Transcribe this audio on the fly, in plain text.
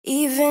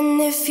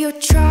Even if you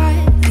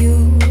tried,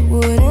 you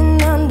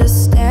wouldn't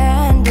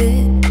understand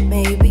it.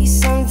 Maybe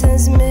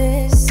something's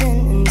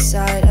missing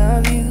inside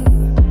of you.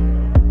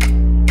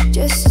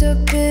 Just a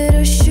bit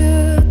of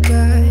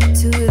sugar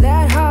to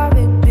that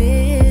horrid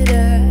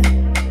bitter.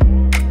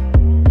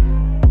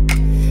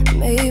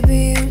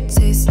 Maybe you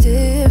taste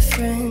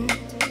different.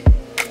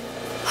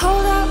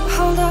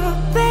 Hold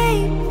up,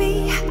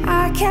 baby,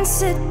 I can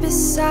sit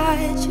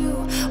beside you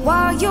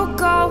while you're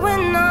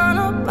going on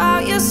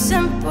about your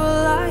simple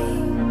life.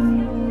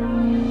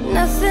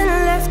 Nothing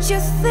left you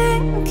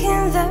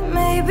thinking that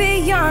maybe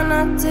you're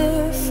not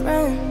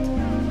different.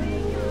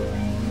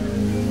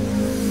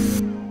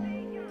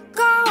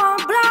 Go on,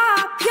 blow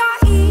up your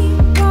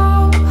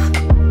ego,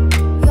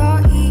 your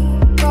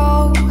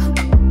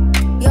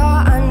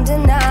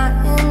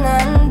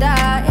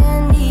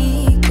undying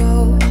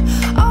ego.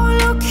 Oh,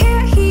 look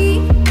here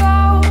he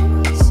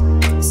goes,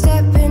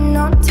 stepping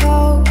on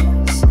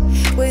toes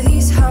with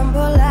his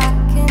humble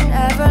and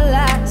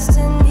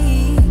everlasting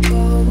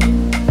ego.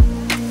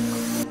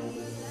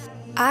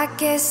 I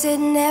guess it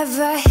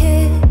never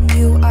hit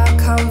you, our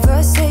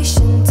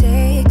conversation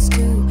takes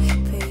two.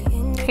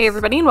 Hey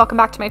everybody, and welcome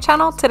back to my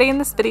channel. Today in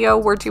this video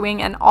we're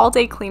doing an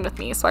all-day clean with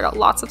me. So I got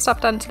lots of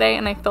stuff done today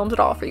and I filmed it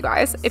all for you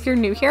guys. If you're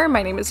new here,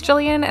 my name is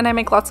Jillian and I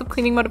make lots of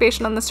cleaning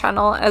motivation on this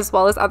channel as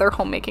well as other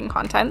homemaking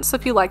content. So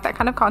if you like that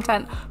kind of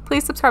content,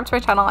 please subscribe to my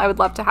channel. I would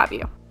love to have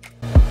you.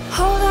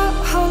 Hold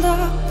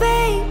up,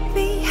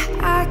 baby,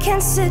 I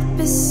can sit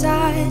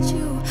beside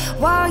you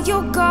while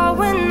you're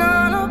going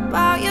on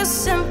about your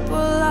simple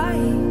life.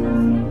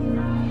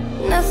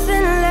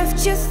 Nothing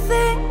left you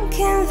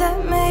thinking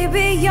that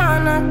maybe you're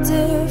not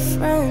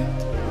different.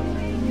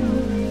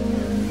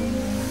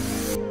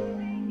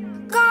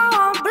 Go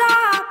on,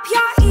 blow up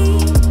your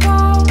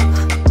ego,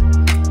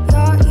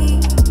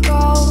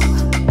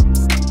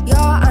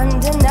 your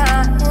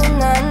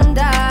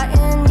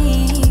undying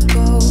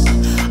ego.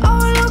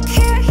 Oh, look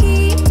here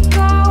he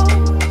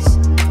goes,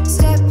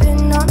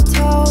 stepping on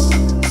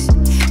toes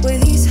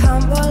with his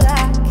humble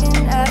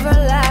and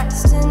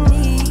everlasting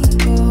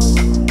ego.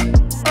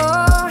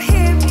 Oh,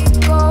 here he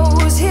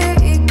goes, here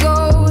he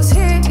goes,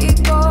 here he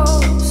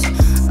goes.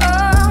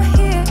 Oh,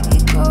 here he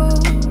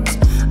goes,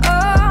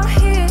 oh,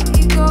 here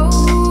he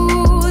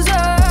goes,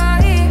 oh,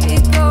 here he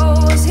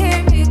goes,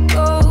 here he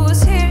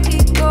goes, here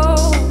he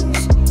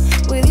goes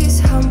with his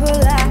humble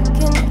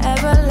and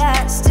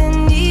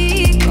everlasting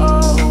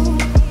ego.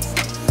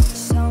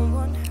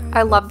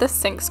 I love this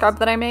sink scrub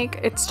that I make.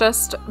 It's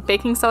just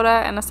baking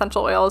soda and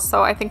essential oils.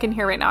 So I think in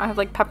here right now I have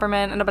like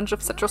peppermint and a bunch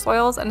of citrus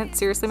oils, and it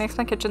seriously makes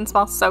my kitchen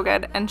smell so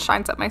good and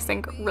shines up my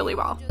sink really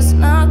well. It's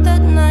not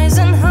that nice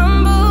and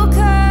humble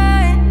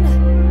kind.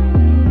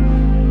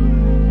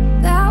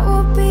 That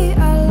would be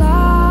a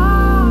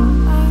lie.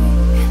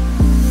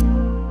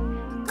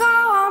 Go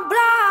on,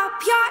 blow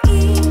up your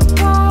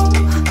ego,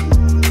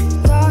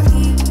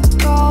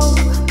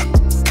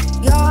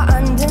 your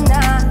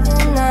undying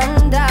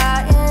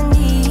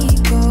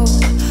ego.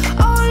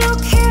 Oh,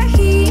 look here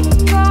he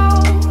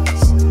goes,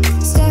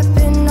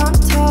 stepping on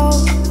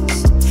toes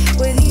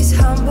with his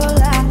humble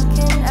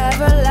and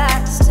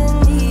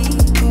everlasting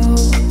ego.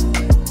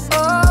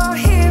 Oh,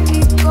 here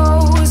he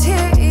goes,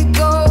 here he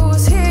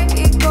goes, here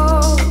he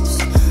goes.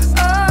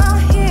 Oh,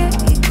 here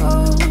he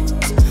goes,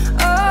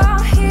 oh,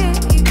 here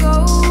he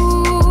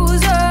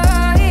goes,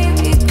 oh, here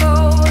he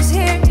goes,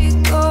 here he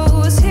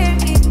goes, here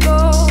he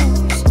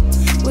goes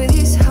with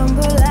his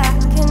humble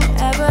and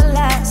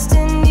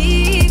everlasting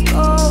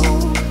ego.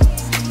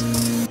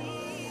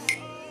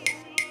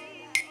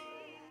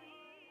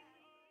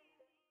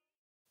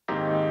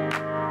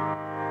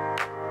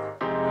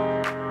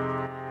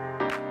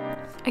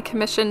 I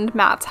commissioned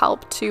Matt's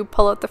help to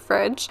pull out the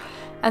fridge,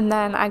 and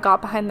then I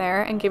got behind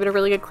there and gave it a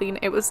really good clean.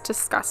 It was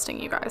disgusting,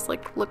 you guys.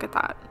 Like, look at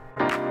that.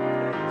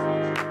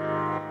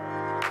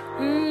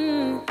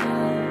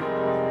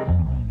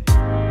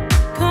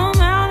 Come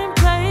out and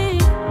play.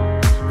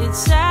 It's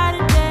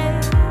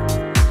Saturday,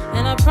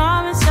 and I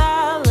promise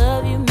I'll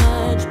love you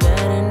much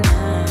better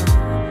now.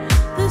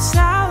 The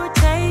sour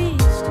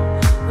taste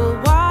will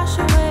wash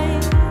away,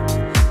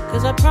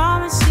 'cause I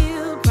promise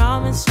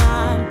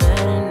I'm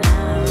better now.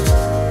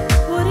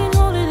 Wouldn't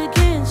hold it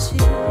against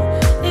you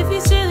if you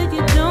say that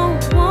you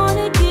don't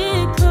wanna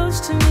get close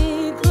to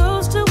me,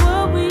 close to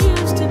what we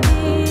used to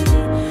be.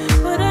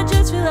 But I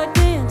just feel like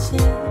dancing.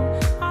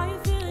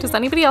 Does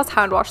anybody else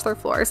hand wash their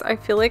floors? I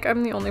feel like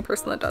I'm the only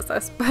person that does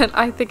this, but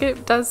I think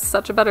it does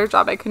such a better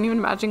job. I couldn't even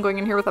imagine going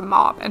in here with a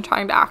mop and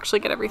trying to actually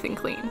get everything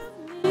clean.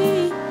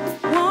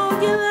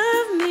 Won't you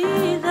love me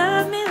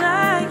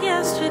like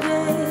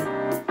yesterday?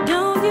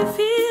 Don't you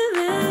feel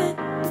it,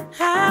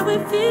 how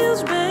it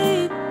feels,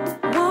 babe?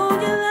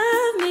 Won't you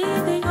love me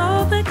the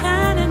open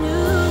kind of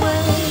new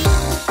way?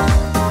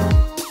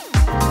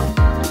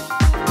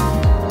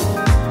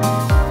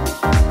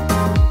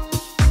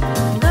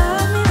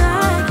 Love me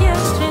like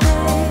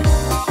yesterday.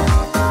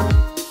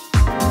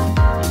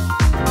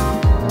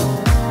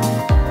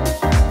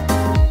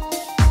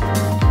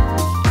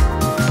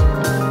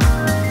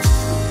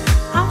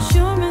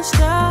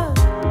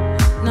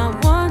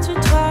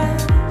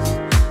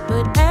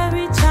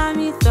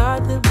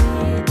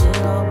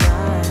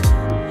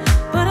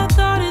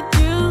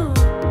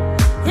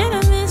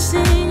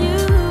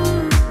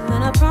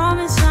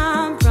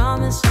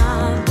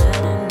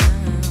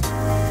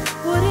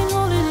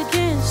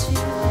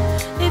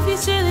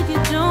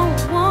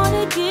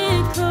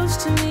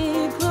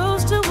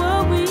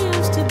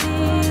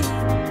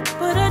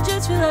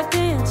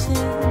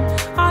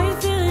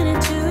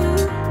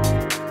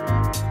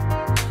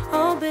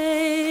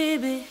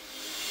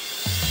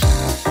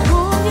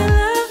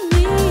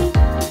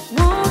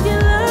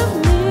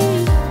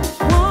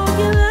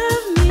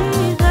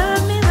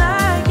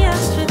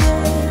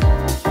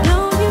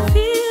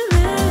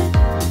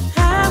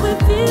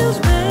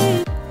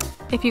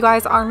 If you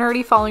guys aren't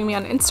already following me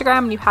on Instagram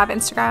and you have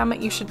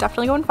Instagram, you should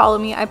definitely go and follow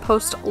me. I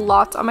post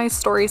lots on my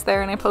stories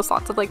there, and I post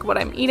lots of like what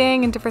I'm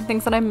eating and different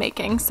things that I'm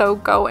making. So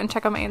go and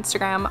check out my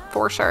Instagram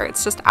for sure.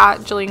 It's just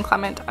at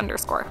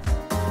 @JillianClement_.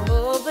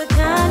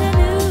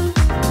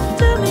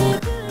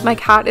 My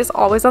cat is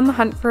always on the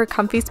hunt for a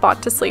comfy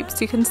spot to sleep, so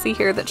you can see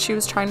here that she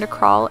was trying to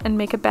crawl and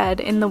make a bed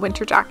in the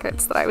winter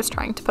jackets that I was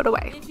trying to put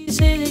away. You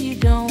say that you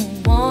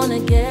don't wanna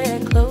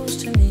get close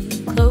to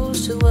me,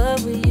 close to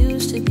what we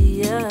used to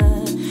be, yeah.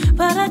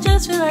 But I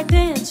just feel like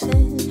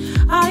dancing.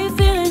 Are you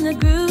feeling the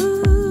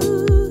groove?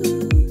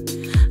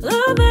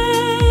 Oh,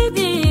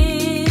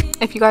 baby.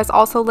 If you guys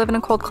also live in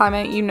a cold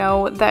climate, you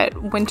know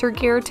that winter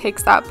gear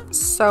takes up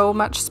so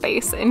much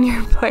space in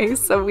your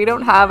place. So we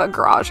don't have a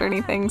garage or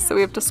anything, so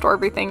we have to store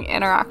everything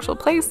in our actual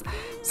place.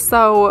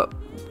 So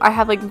I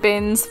have like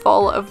bins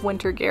full of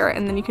winter gear,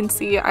 and then you can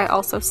see I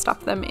also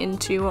stuff them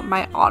into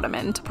my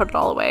ottoman to put it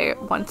all away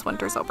once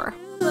winter's over.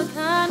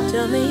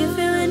 Tell me you're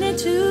feeling it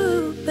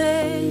too,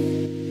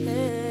 babe.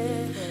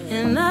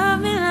 And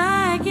love me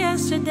like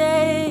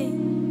yesterday.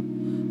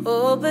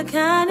 Oh, but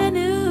kinda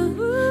new.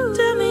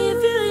 Tell me you're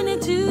feeling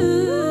it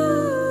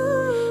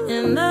too.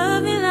 And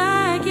love me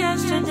like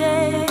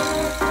yesterday.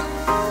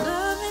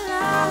 Love me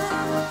like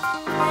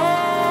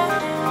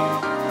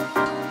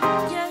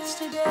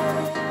yesterday.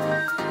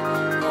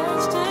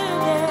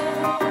 Yesterday.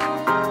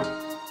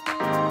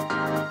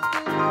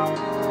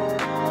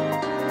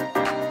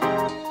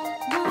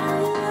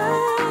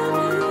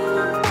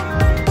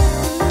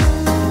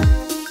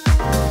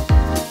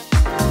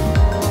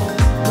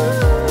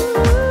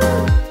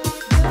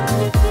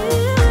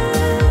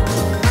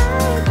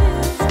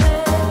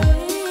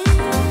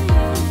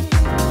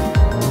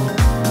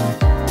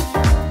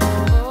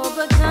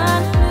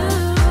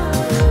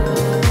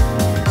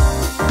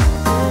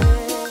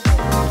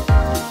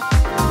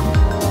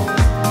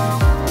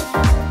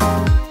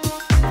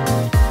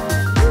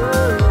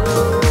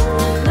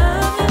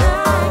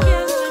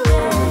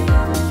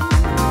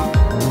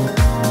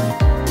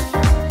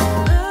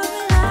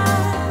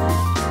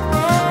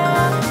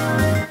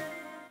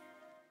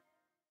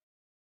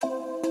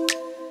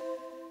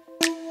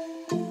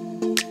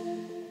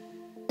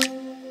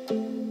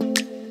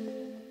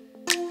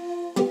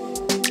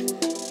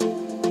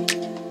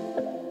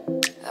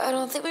 I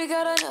don't think we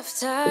got enough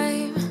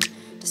time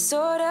to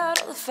sort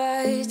out all the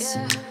fights,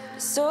 to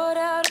sort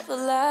out all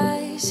the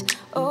lies.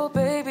 Oh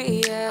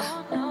baby, yeah.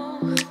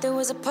 There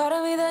was a part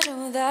of me that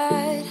knew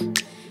that,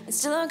 and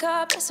still I'm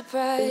caught by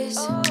surprise.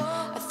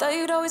 I thought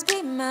you'd always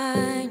be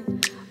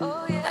mine.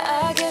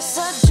 I guess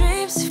our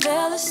dreams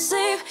fell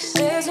asleep.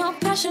 There's no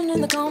passion in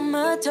the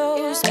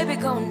comatose. Baby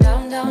going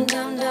down, down,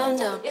 down, down,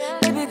 down.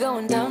 Baby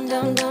going down,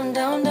 down, down,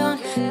 down, down.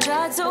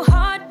 Tried so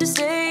hard to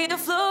stay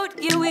afloat.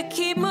 Yeah, we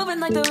keep moving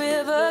like the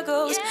river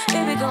goes.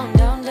 Baby going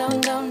down, down,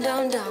 down,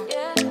 down, down.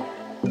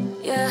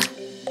 Yeah.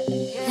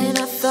 And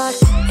I thought,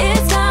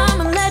 it's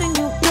time I'm letting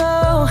you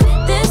go.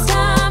 This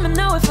time I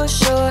know it for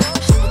sure.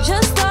 I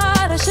just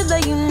thought I should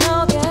let you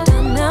know. Yeah,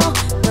 now,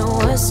 no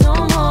words no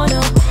more,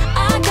 no.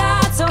 I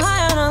got so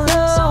high on a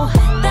low.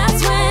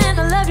 That's when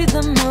I loved you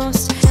the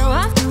most. Now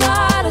I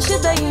thought I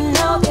should let you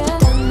know. Yeah,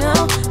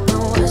 now, no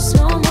words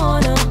no more,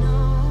 no.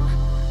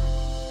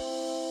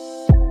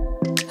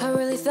 I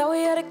really thought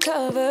we had it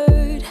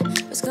covered.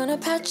 Was gonna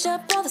patch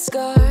up all the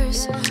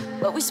scars,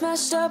 but we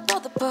smashed up all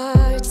the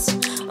parts.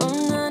 Oh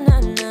na na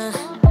na.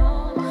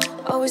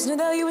 Always knew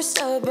that you were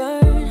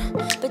stubborn,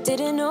 but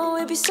didn't know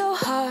it'd be so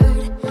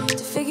hard to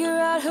figure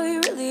out who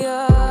you really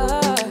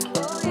are.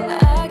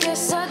 I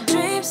guess our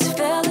dreams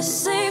fell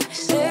asleep.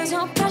 There's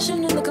no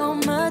passion in the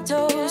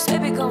comatose.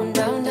 Baby going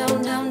down,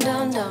 down, down,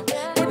 down, down.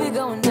 Baby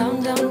going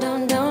down, down,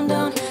 down, down,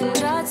 down.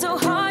 Tried so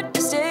hard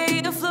to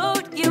stay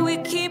afloat. Yeah, we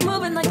keep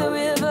moving like the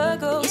river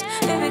goes.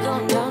 Baby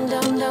going down,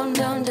 down, down,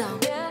 down, down.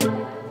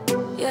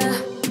 Yeah.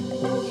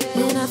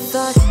 And I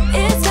thought,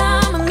 it's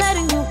time I'm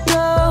letting you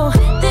go.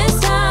 This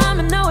time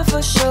I know it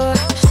for sure.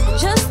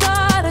 Just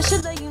thought I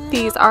should let you know.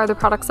 These are the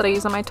products that I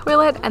use on my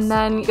toilet, and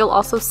then you'll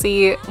also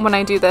see when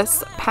I do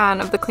this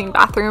pan of the clean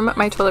bathroom,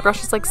 my toilet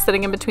brush is like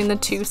sitting in between the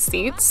two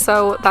seats.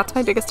 So that's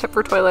my biggest tip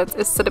for toilets,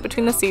 is sit it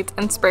between the seats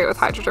and spray it with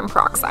hydrogen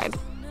peroxide.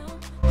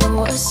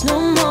 No us no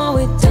more,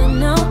 we're done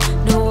now.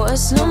 No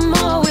us no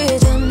more, we're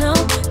done now.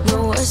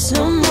 No us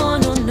no more,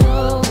 no,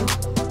 no.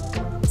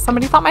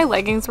 Somebody thought my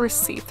leggings were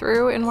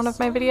see-through in one of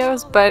my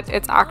videos, but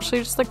it's actually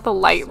just like the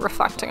light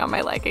reflecting on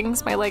my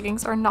leggings. My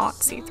leggings are not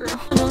see-through.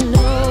 No,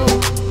 no.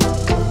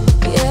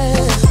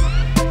 Yeah.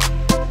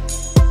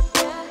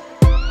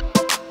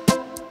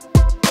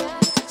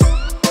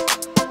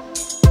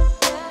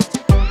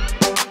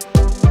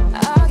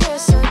 I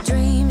guess our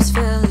dreams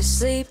fell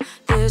asleep.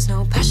 There's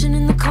no passion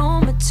in the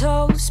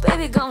comatose.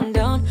 Baby going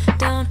down,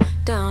 down,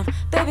 down.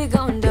 Baby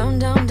going down,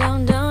 down,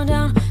 down, down,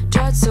 down.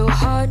 Tried so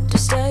hard to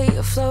stay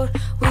afloat.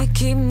 We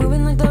keep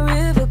moving like the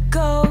river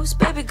goes.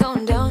 Baby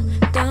going down,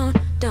 down,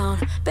 down.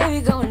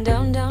 Baby going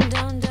down, down,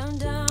 down, down,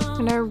 down.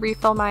 I'm gonna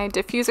refill my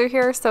diffuser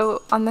here.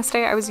 So on this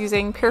day I was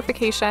using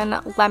Purification,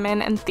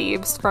 Lemon, and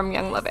Thieves from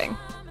Young Living.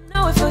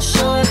 Know it for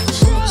sure.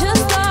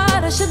 Just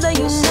thought I should let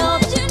you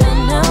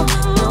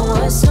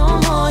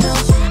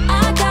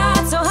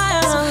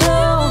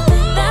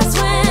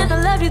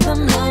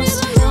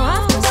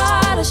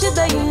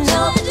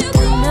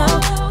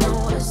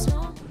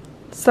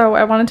So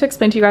I wanted to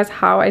explain to you guys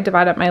how I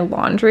divide up my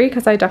laundry,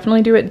 because I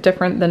definitely do it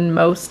different than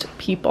most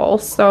people.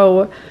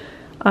 So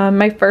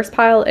my first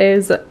pile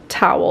is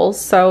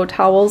towels. So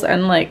towels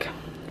and like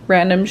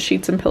random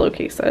sheets and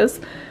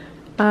pillowcases.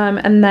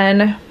 And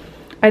then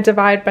I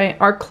divide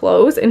our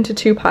clothes into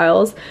 2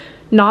 piles,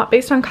 not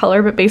based on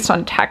color, but based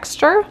on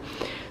texture.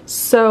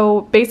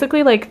 So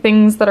basically like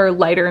things that are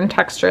lighter in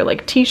texture,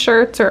 like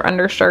t-shirts or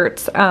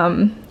undershirts,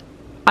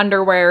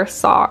 underwear,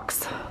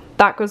 socks,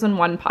 that goes in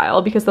one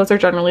pile because those are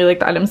generally like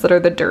the items that are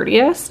the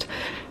dirtiest.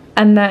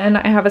 And then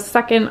I have a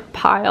second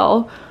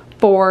pile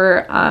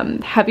for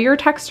heavier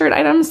textured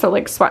items, so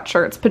like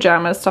sweatshirts,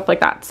 pajamas, stuff like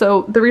that.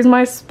 So the reason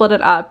why I split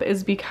it up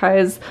is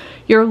because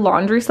your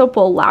laundry soap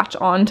will latch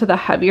on to the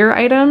heavier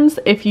items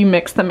if you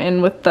mix them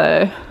in with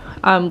the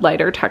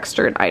lighter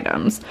textured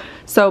items.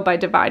 So by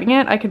dividing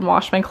it, I can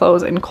wash my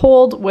clothes in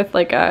cold with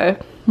like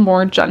a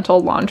more gentle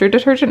laundry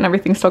detergent and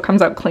everything still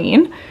comes out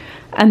clean.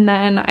 And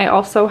then I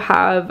also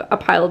have a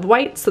pile of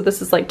white, so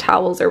this is like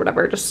towels or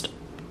whatever, just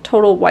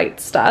total white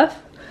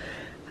stuff.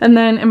 And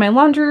then in my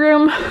laundry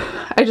room,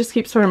 I just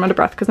keep sorting, I'm out of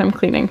breath because I'm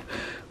cleaning.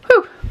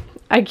 Whew.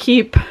 I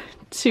keep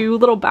 2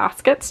 little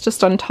baskets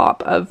just on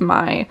top of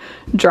my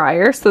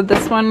dryer. So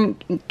this one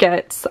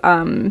gets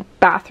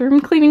bathroom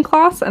cleaning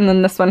cloths, and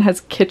then this one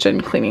has kitchen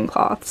cleaning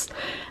cloths.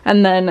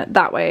 And then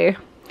that way,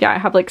 yeah, I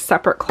have like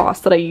separate cloths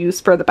that I use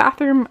for the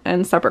bathroom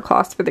and separate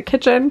cloths for the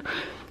kitchen.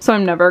 So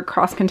I'm never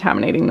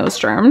cross-contaminating those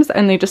germs,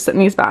 and they just sit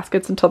in these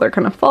baskets until they're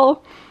kind of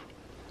full.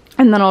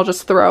 And then I'll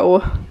just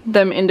throw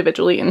them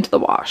individually into the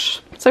wash.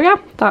 So yeah,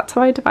 that's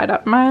how I divide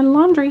up my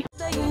laundry.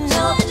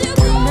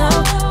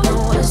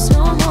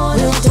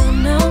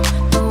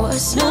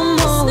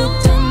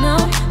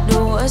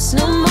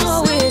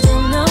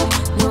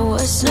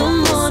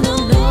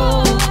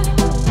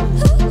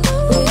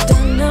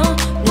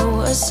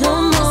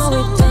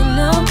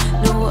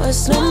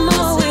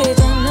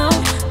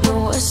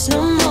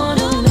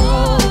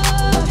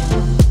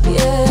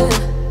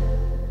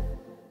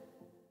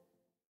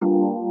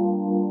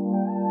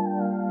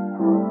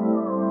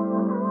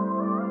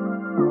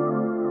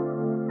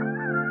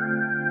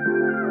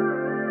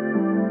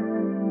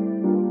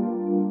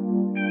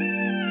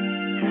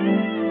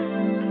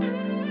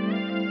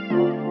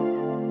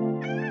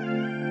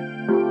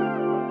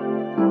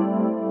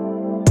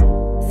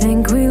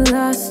 Think we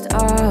lost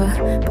all,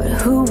 but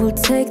who will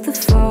take the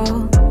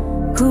fall?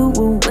 Who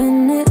will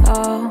win it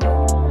all?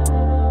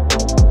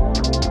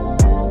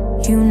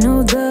 You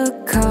know the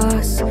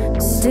cost,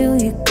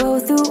 still you go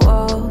through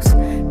walls.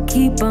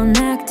 Keep on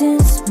acting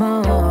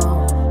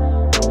small.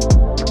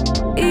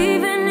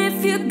 Even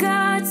if you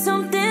got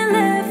something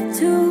left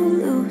to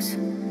lose,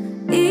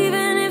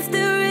 even if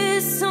there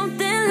is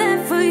something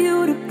left for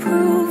you to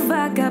prove,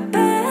 I got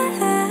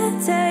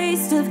bad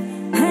taste of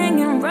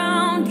hanging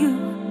around you.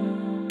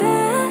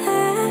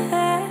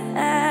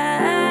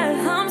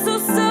 I'm so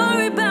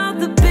sorry about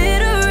the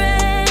bitter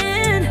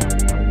end.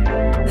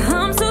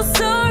 I'm so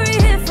sorry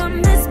if I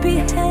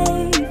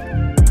misbehave.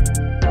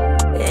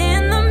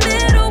 In the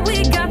middle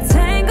we got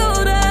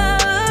tangled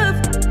up,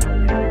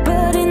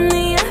 but in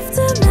the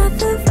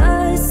aftermath of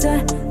us,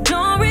 I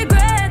don't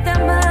regret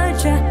that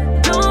much. I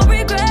don't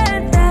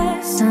regret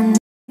that.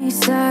 Sunny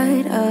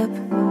side up,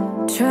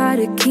 try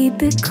to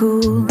keep it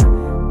cool,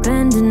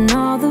 bending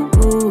all the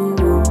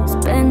rules,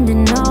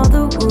 bending all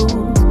the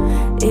rules.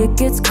 It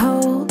gets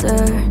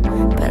colder,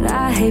 but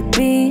I hate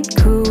being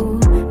cool.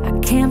 I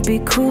can't be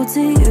cool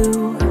to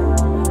you.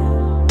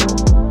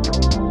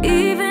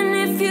 Even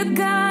if you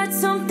got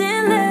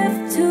something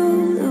left to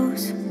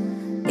lose,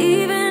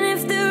 even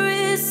if there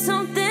is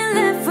something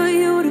left for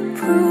you to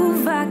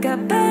prove, I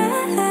got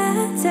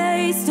bad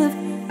taste of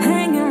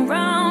hanging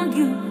around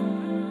you.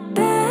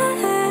 Bad.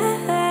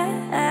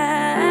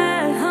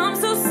 I'm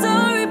so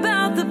sorry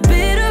about the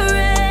bitter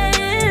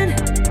end.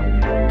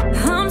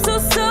 I'm so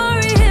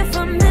sorry if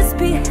I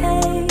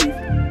misbehave.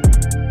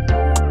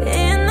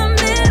 In the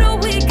middle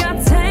we got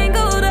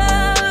tangled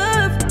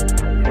up,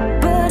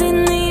 but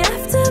in the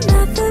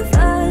aftermath of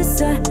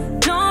us, I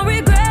don't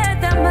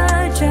regret that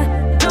much. I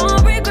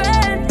don't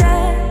regret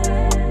that.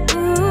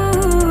 Ooh,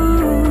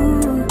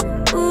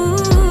 ooh,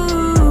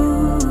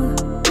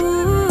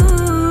 ooh.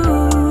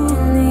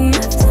 In the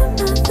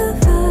aftermath of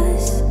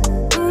us,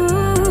 ooh,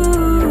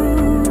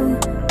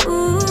 ooh,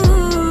 ooh.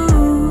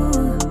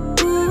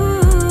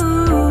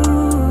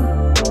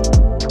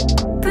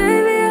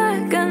 Baby,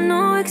 I got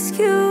no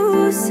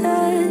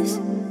excuses.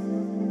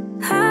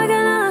 I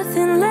got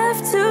nothing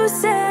left to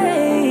say.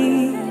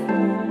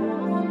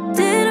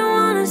 Didn't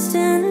wanna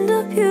stand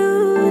up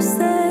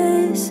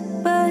useless,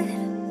 but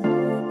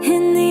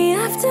in the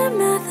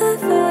aftermath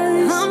of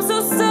us, I'm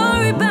so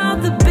sorry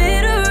about the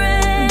bitter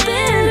end.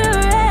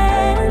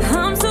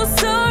 I'm so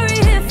sorry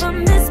if I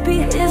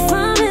misbehave.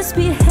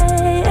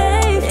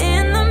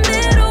 In the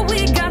middle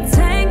we got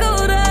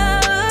tangled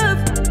up,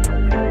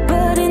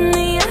 but in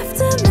the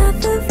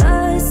aftermath of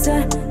us,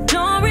 I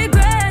don't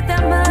regret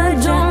that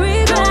much. Don't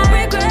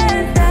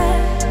regret that.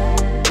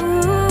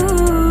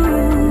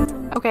 Ooh.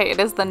 Okay, Okay, it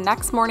is the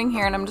next morning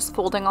here and I'm just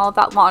folding all of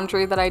that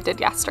laundry that I did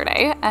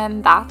yesterday,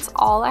 and that's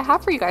all I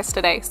have for you guys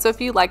today. So if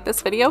you like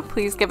this video,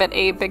 please give it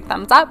a big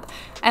thumbs up.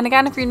 And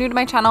again, if you're new to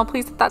my channel,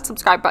 please hit that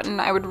subscribe button.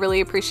 I would really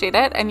appreciate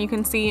it, and you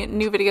can see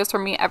new videos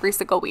from me every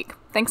single week.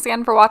 Thanks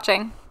again for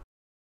watching.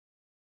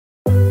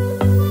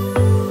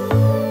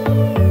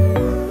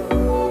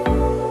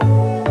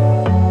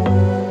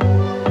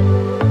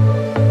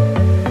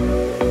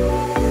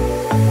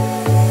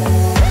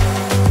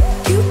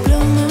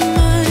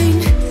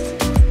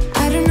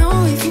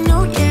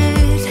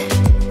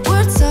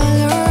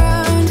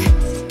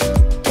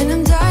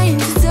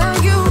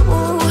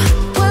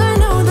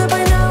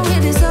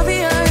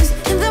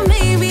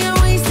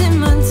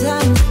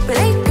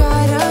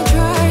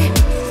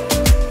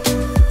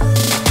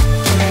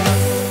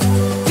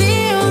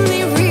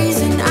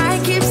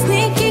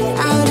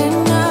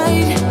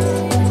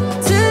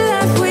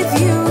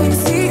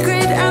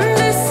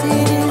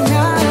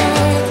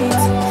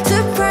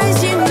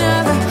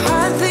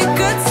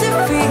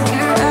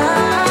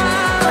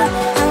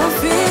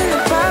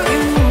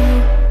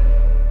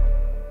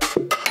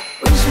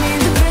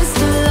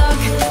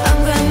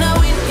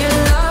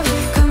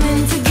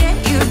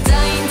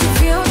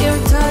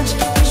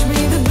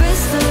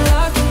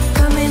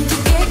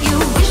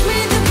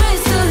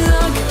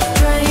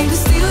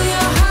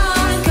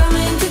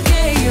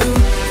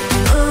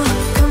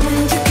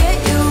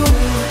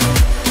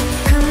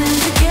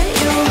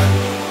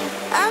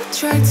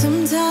 Tried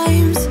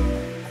sometimes,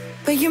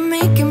 but you're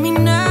making me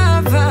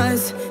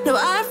nervous. No,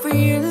 I've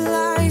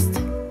realized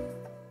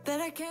that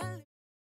I can't